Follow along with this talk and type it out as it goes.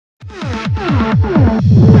Hey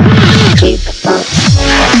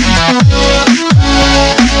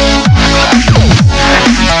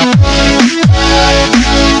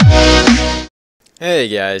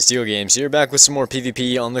guys, Deal Games here, back with some more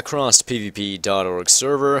PvP on the crosspvp.org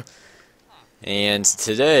server. And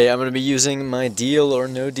today I'm going to be using my deal or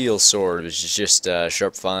no deal sword, which is just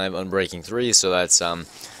sharp 5, unbreaking 3, so that's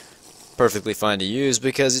perfectly fine to use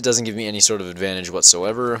because it doesn't give me any sort of advantage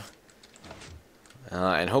whatsoever.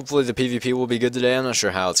 And hopefully the PvP will be good today. I'm not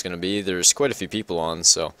sure how it's going to be. There's quite a few people on,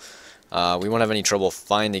 so we won't have any trouble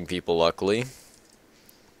finding people, luckily.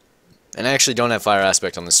 And I actually don't have fire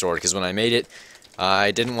aspect on the sword because when I made it,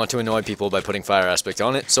 I didn't want to annoy people by putting fire aspect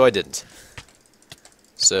on it, so I didn't.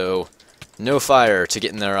 So, no fire to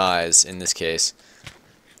get in their eyes in this case.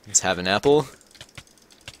 Let's have an apple.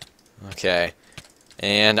 Okay.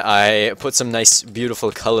 And I put some nice,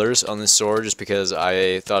 beautiful colors on this sword just because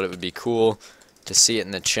I thought it would be cool to see it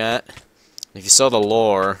in the chat. If you saw the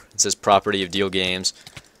lore, it says property of Deal Games.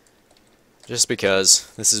 Just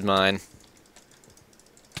because. This is mine.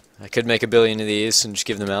 I could make a billion of these and just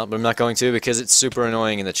give them out, but I'm not going to because it's super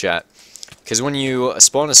annoying in the chat. Because when you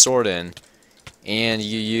spawn a sword in, and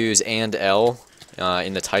you use and L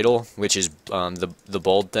in the title, which is the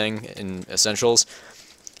bold thing in Essentials,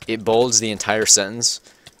 it bolds the entire sentence.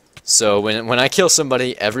 So when I kill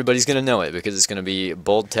somebody, everybody's going to know it because it's going to be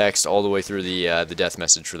bold text all the way through the death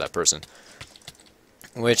message for that person.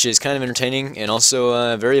 Which is kind of entertaining and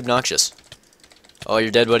also very obnoxious. Oh,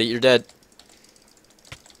 you're dead, buddy. You're dead.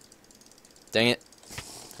 Dang it.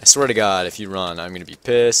 I swear to God, if you run, I'm going to be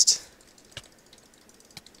pissed.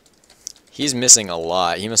 He's missing a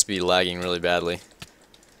lot. He must be lagging really badly.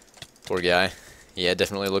 Poor guy. Yeah, it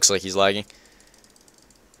definitely looks like he's lagging.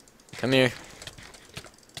 Come here.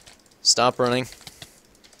 Stop running.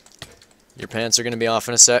 Your pants are going to be off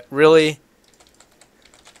in a sec. Really?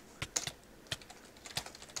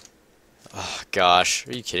 Oh, gosh.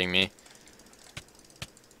 Are you kidding me?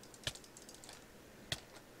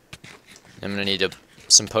 I'm going to need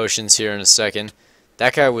some potions here in a second.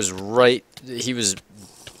 That guy was right... He was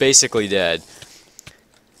basically dead.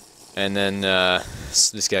 And then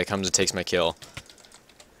this guy comes and takes my kill.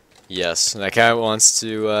 Yes, that guy wants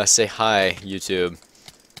to say hi, YouTube.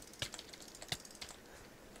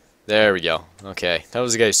 There we go. Okay, that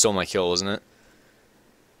was the guy who stole my kill, wasn't it?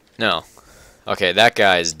 No. Okay, that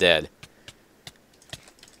guy is dead.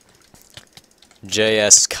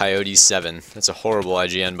 JS Coyote 7. That's a horrible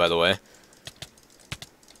IGN, by the way.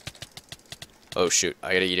 Oh shoot,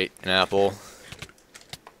 I gotta eat an apple.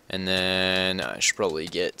 And then I should probably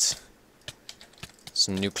get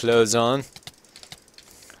some new clothes on.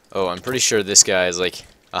 Oh, I'm pretty sure this guy is like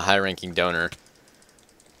a high-ranking donor.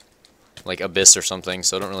 Like Abyss or something,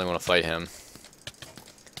 so I don't really want to fight him.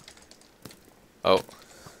 Oh.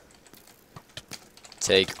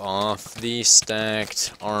 Take off the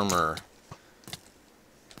stacked armor.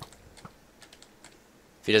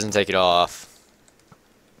 If he doesn't take it off...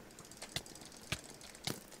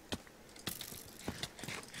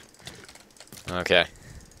 Okay.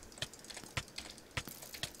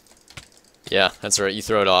 Yeah, that's right, you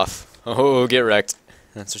throw it off. Oh, get wrecked.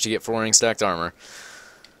 That's what you get for wearing stacked armor.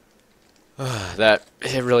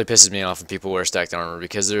 It really pisses me off when people wear stacked armor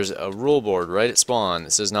because there's a rule board right at spawn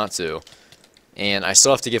that says not to. And I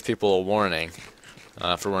still have to give people a warning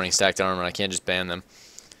for wearing stacked armor. I can't just ban them.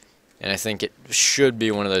 And I think it should be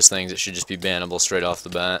one of those things that should just be bannable straight off the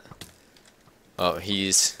bat. Oh,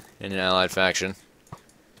 he's in an allied faction.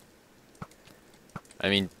 I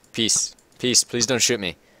mean, peace. Peace, please don't shoot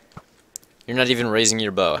me. You're not even raising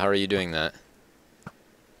your bow. How are you doing that?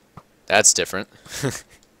 That's different.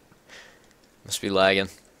 Must be lagging.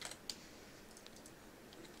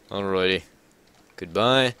 Alrighty.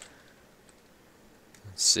 Goodbye.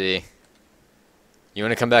 Let's see. You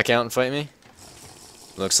want to come back out and fight me?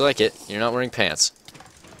 Looks like it. You're not wearing pants.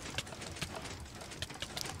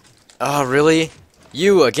 Oh, really?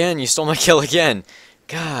 You again? You stole my kill again.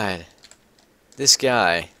 God. This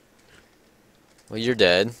guy. Well, you're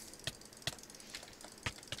dead.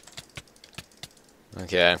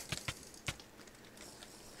 Okay.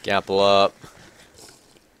 Gapple up.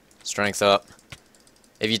 Strength up.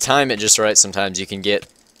 If you time it just right, sometimes you can get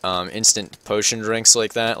instant potion drinks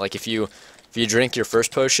like that. Like if you drink your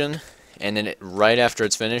first potion, and then right after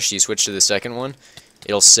it's finished, you switch to the second one,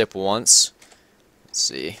 it'll sip once. Let's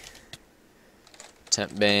see.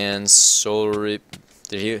 Temp bands, solar...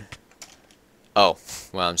 Did he... Oh,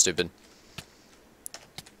 wow, I'm stupid.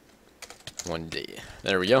 1D.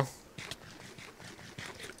 There we go.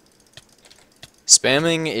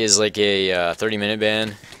 Spamming is like a 30-minute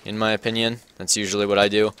ban, in my opinion. That's usually what I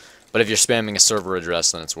do. But if you're spamming a server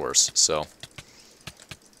address, then it's worse. So,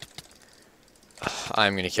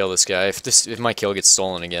 I'm gonna kill this guy. If my kill gets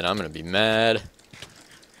stolen again, I'm gonna be mad.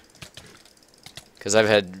 Because I've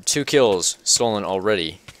had 2 kills stolen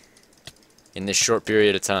already in this short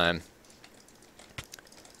period of time.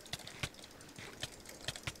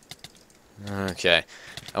 Okay.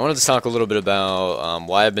 I wanted to talk a little bit about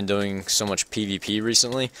why I've been doing so much PvP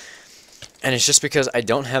recently. And it's just because I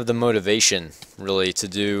don't have the motivation, really, to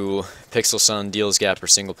do Pixel Sun, Deals Gap, or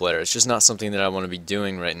single player. It's just not something that I want to be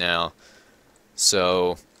doing right now.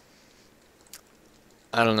 So,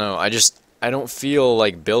 I don't know. I don't feel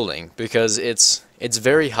like building because it's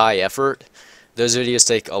very high effort. Those videos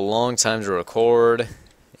take a long time to record,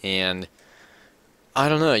 and I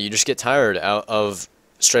don't know. You just get tired out of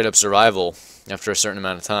straight up survival after a certain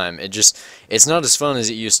amount of time. It's not as fun as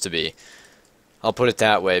it used to be. I'll put it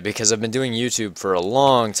that way, because I've been doing YouTube for a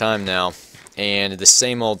long time now, and the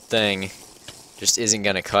same old thing just isn't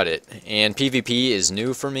going to cut it. And PvP is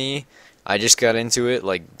new for me. I just got into it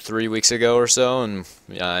like 3 weeks ago or so, and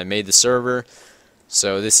I made the server.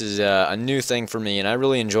 So this is a new thing for me, and I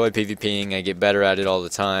really enjoy PvPing. I get better at it all the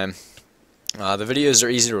time. The videos are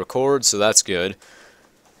easy to record, so that's good.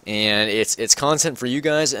 And it's content for you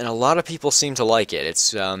guys, and a lot of people seem to like it.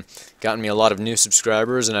 It's gotten me a lot of new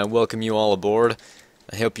subscribers, and I welcome you all aboard.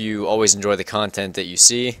 I hope you always enjoy the content that you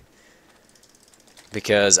see,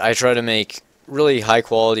 because I try to make really high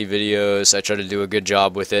quality videos. I try to do a good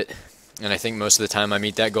job with it, and I think most of the time I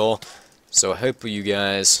meet that goal. So I hope you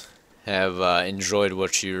guys have enjoyed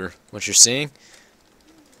what you're seeing.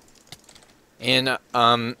 And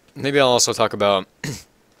maybe I'll also talk about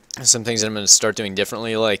some things that I'm going to start doing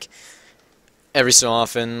differently. Like every so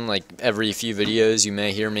often, like every few videos, you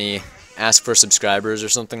may hear me ask for subscribers or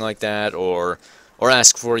something like that, or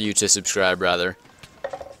ask for you to subscribe rather.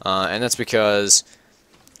 And that's because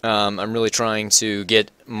I'm really trying to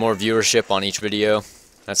get more viewership on each video.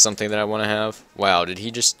 That's something that I want to have. Wow, did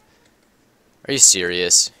he just... Are you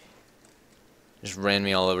serious? Just ran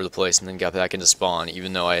me all over the place and then got back into spawn,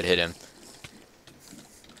 even though I had hit him.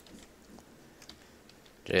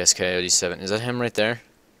 JSK87. Is that him right there?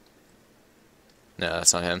 No,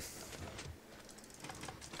 that's not him.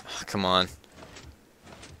 Oh, come on.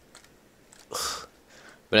 Ugh.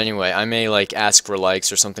 But anyway, I may like ask for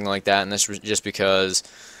likes or something like that, and that's just because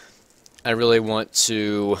I really want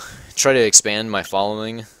to try to expand my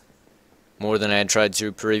following more than I had tried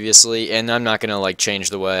to previously, and I'm not gonna like change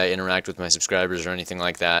the way I interact with my subscribers or anything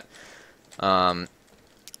like that. I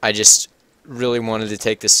just really wanted to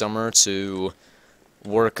take this summer to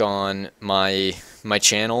work on my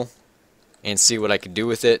channel and see what I could do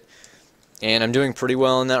with it, and I'm doing pretty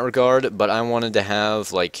well in that regard. But I wanted to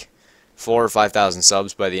have like 4,000 or 5,000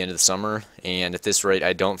 subs by the end of the summer, and at this rate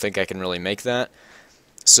I don't think I can really make that.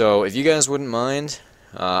 So if you guys wouldn't mind,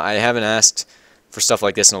 I haven't asked for stuff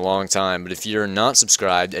like this in a long time, but if you're not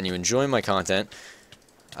subscribed and you enjoy my content,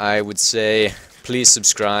 I would say please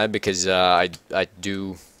subscribe, because I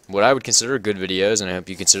do what I would consider good videos, and I hope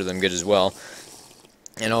you consider them good as well.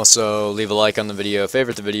 And also leave a like on the video,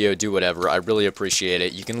 favorite the video, do whatever. I really appreciate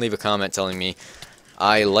it. You can leave a comment telling me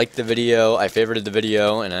I liked the video, I favorited the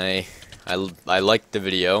video, and I liked the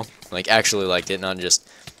video, like actually liked it, not just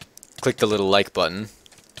click the little like button.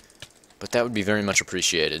 But that would be very much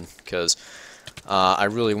appreciated, because I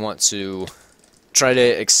really want to try to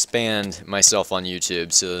expand myself on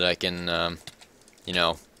YouTube so that I can, you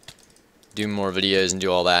know, do more videos and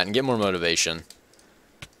do all that and get more motivation.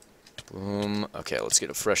 Boom. Okay, let's get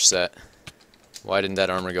a fresh set. Why didn't that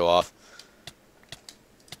armor go off?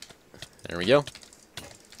 There we go.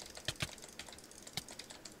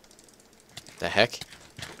 The heck?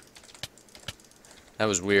 That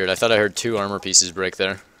was weird. I thought I heard 2 armor pieces break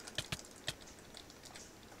there.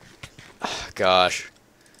 Gosh.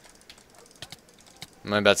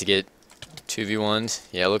 Am I about to get 2v1'd?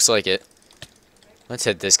 Yeah, looks like it. Let's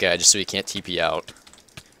hit this guy just so he can't TP out.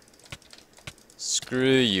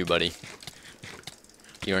 Screw you, buddy.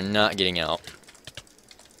 You are not getting out.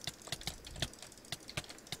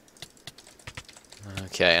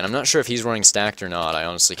 Okay, and I'm not sure if he's running stacked or not. I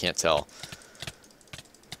honestly can't tell.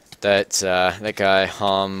 That guy,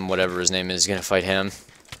 whatever his name is, gonna fight him.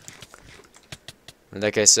 What did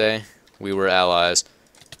that guy say? We were allies.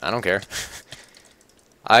 I don't care.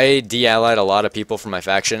 I de-allied a lot of people from my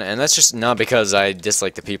faction, and that's just not because I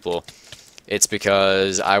dislike the people. It's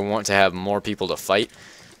because I want to have more people to fight.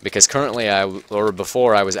 Because currently,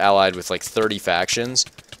 before, I was allied with like 30 factions,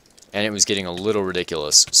 and it was getting a little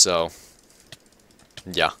ridiculous. So,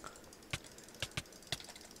 yeah.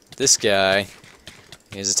 This guy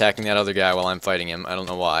is attacking that other guy while I'm fighting him. I don't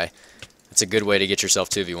know why. It's a good way to get yourself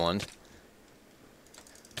 2v1'd.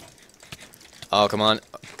 Oh, come on.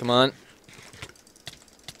 Come on.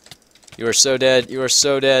 You are so dead. You are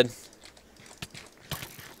so dead.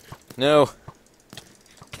 No.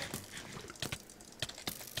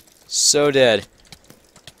 So dead.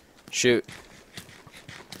 Shoot.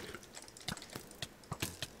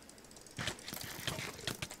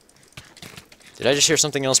 Did I just hear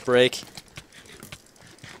something else break?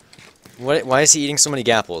 What? Why is he eating so many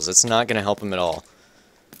gapples? It's not going to help him at all.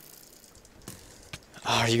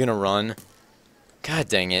 Oh, are you going to run? God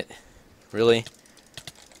dang it. Really?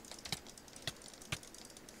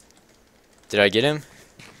 Did I get him?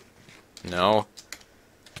 No.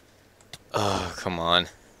 Oh, come on.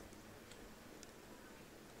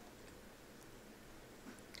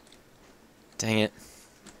 Dang it.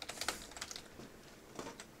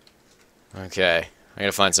 Okay. I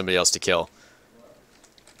gotta find somebody else to kill.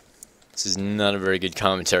 This is not a very good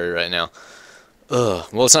commentary right now. Ugh.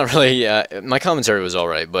 Well, it's not really... my commentary was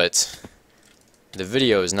alright, but... the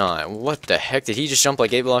video is not. What the heck? Did he just jump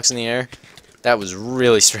like 8 blocks in the air? That was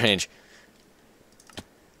really strange.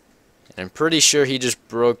 And I'm pretty sure he just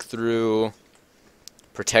broke through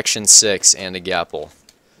protection 6 and a gapple.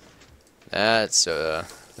 That's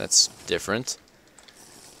different.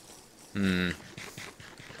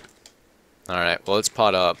 Alright, well, let's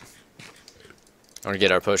pot up. I want to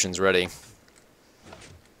get our potions ready.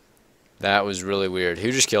 That was really weird.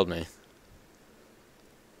 Who just killed me?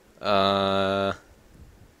 Bomb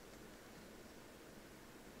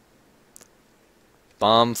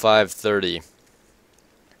 530.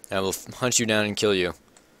 I will hunt you down and kill you.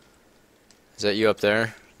 Is that you up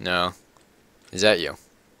there? No. Is that you?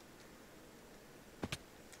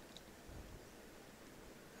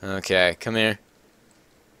 Okay, come here.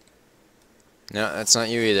 No, that's not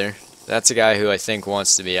you either. That's a guy who I think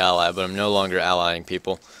wants to be allied, but I'm no longer allying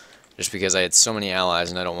people. Just because I had so many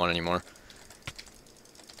allies and I don't want any more.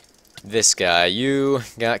 This guy, you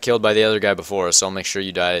got killed by the other guy before, so I'll make sure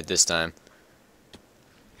you die this time.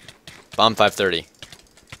 Bomb 530.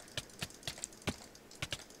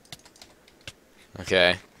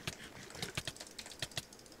 Okay.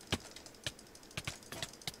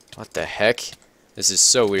 What the heck? This is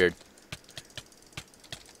so weird.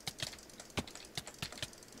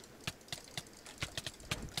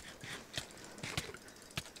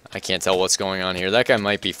 I can't tell what's going on here. That guy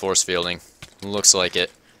might be force fielding. Looks like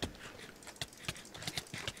it.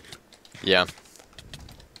 Yeah.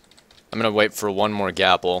 I'm gonna wait for one more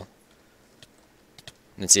gapple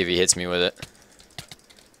and see if he hits me with it.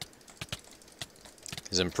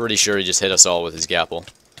 Because I'm pretty sure he just hit us all with his gapple.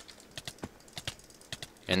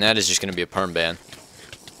 And that is just gonna be a perm ban.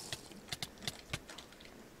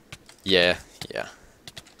 Yeah, yeah.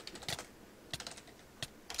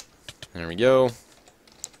 There we go.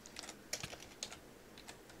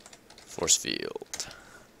 Force field.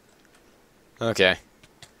 Okay.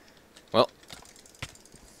 Well.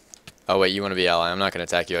 Oh wait, you want to be ally. I'm not going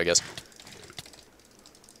to attack you, I guess.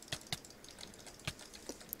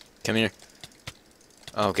 Come here.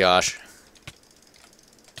 Oh gosh.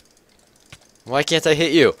 Why can't I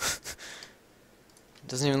hit you? It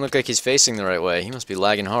doesn't even look like he's facing the right way. He must be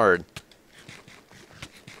lagging hard.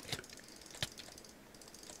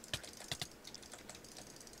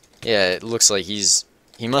 Yeah, it looks like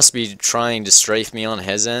he must be trying to strafe me on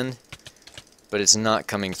his end, but it's not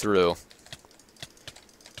coming through.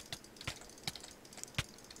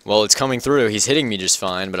 Well, it's coming through. He's hitting me just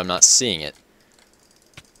fine, but I'm not seeing it.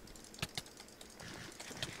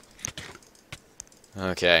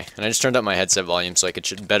 Okay, and I just turned up my headset volume so I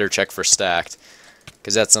could better check for stacked,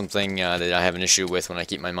 because that's something that I have an issue with when I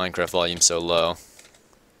keep my Minecraft volume so low.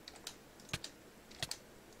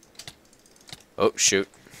 Oh, shoot.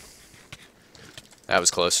 That was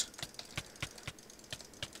close.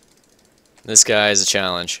 This guy is a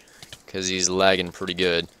challenge, because he's lagging pretty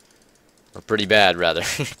good. Or pretty bad, rather.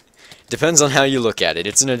 Depends on how you look at it.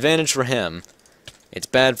 It's an advantage for him. It's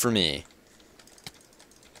bad for me.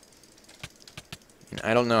 And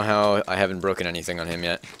I don't know how I haven't broken anything on him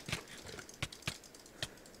yet.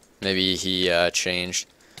 Maybe he changed.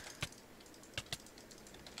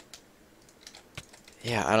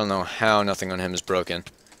 Yeah, I don't know how nothing on him is broken.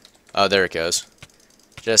 Oh, there it goes.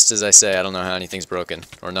 Just as I say, I don't know how anything's broken.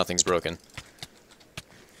 Or nothing's broken.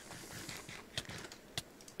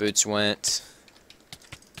 Boots went.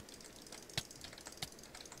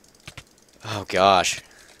 Oh gosh.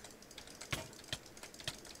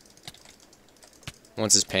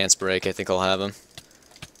 Once his pants break, I think I'll have him.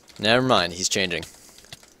 Never mind, he's changing.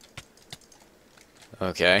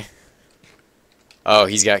 Okay. Oh,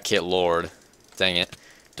 he's got Kit Lord. Dang it.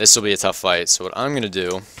 This will be a tough fight, so what I'm going to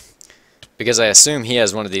do, because I assume he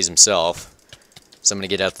has one of these himself, so I'm going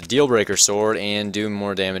to get out the Deal Breaker sword and do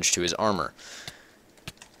more damage to his armor.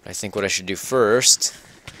 I think what I should do first,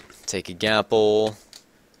 take a gapple,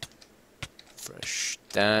 fresh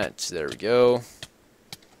that, there we go.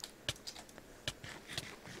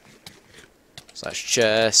 Slash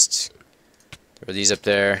chest, throw these up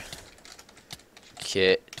there.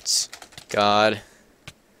 Kit, God,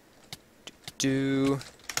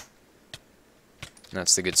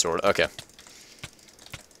 that's the good sword. Okay.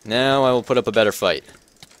 Now I will put up a better fight.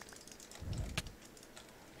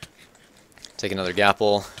 Take another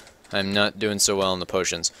gapple. I'm not doing so well in the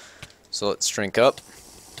potions. So let's drink up.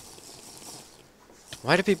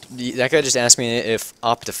 Why do people... That guy just asked me if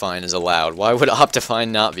Optifine is allowed. Why would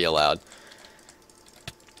Optifine not be allowed?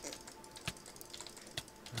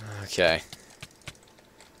 Okay.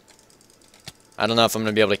 I don't know if I'm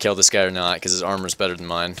going to be able to kill this guy or not, because his armor's better than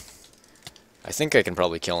mine. I think I can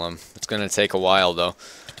probably kill him. It's going to take a while, though.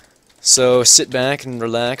 So, sit back and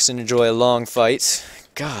relax and enjoy a long fight.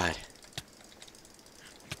 God.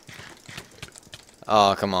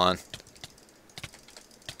 Oh, come on.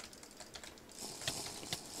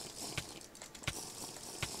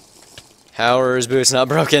 How are his boots not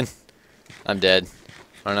broken? I'm dead.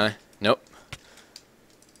 Aren't I? Nope.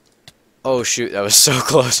 Oh, shoot. That was so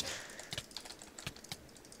close.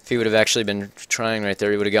 If he would have actually been trying right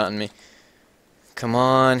there, he would have gotten me. Come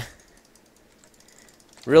on.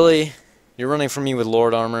 Really? You're running from me with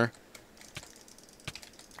Lord Armor?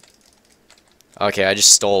 Okay, I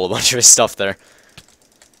just stole a bunch of his stuff there.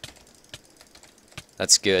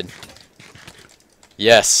 That's good.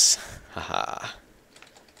 Yes. Haha.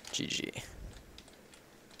 GG.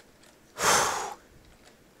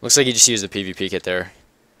 Looks like he just used the PvP kit there.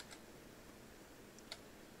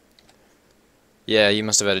 Yeah, he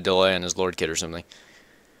must have had a delay on his Lord kit or something.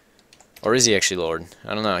 Or is he actually Lord?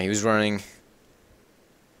 I don't know. He was running...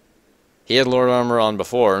 He had Lord armor on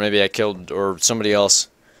before. Maybe I killed... Or somebody else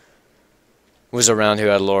was around who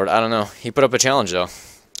had Lord. I don't know. He put up a challenge, though.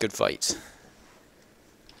 Good fight.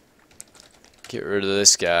 Get rid of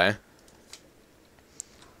this guy.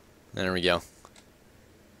 There we go.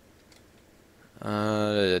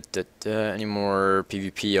 Any more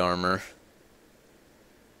PvP armor?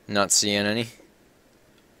 Not seeing any.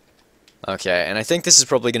 Okay, and I think this is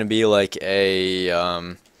probably going to be like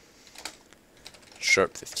a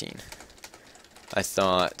sharp 15. I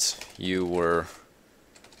thought you were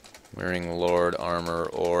wearing Lord armor,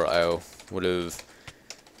 or I would have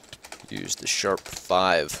used the sharp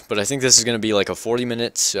 5. But I think this is going to be like a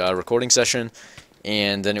 40-minute recording session,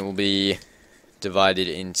 and then it will be divided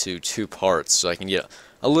into 2 parts, so I can get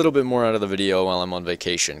a little bit more out of the video while I'm on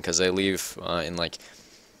vacation, because I leave in like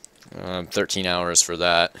 13 hours for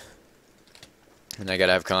that. And I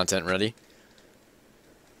gotta have content ready.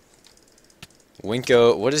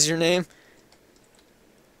 Winko, what is your name?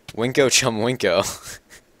 Winko Chum Winko.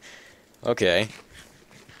 Okay.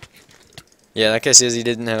 Yeah, that guy says he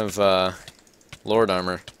didn't have Lord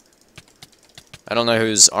armor. I don't know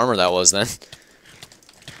whose armor that was then.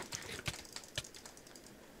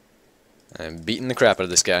 I'm beating the crap out of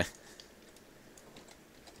this guy.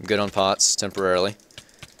 I'm good on pots, temporarily.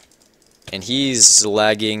 And he's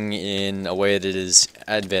lagging in a way that is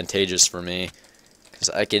advantageous for me, because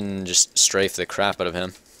I can just strafe the crap out of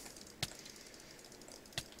him.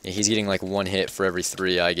 Yeah, he's getting like 1 hit for every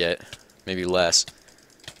 3 I get, maybe less.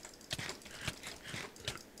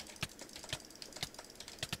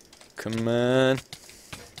 Come on.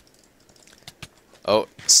 Oh,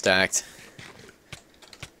 stacked.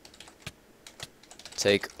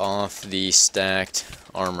 Take off the stacked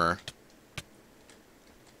armor.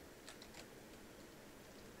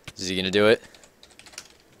 Is he gonna do it?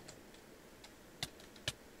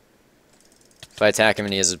 If I attack him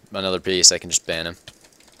and he has another piece, I can just ban him.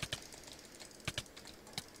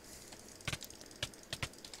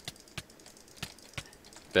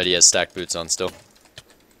 Bet he has stacked boots on still.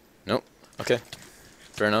 Nope. Okay.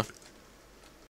 Fair enough.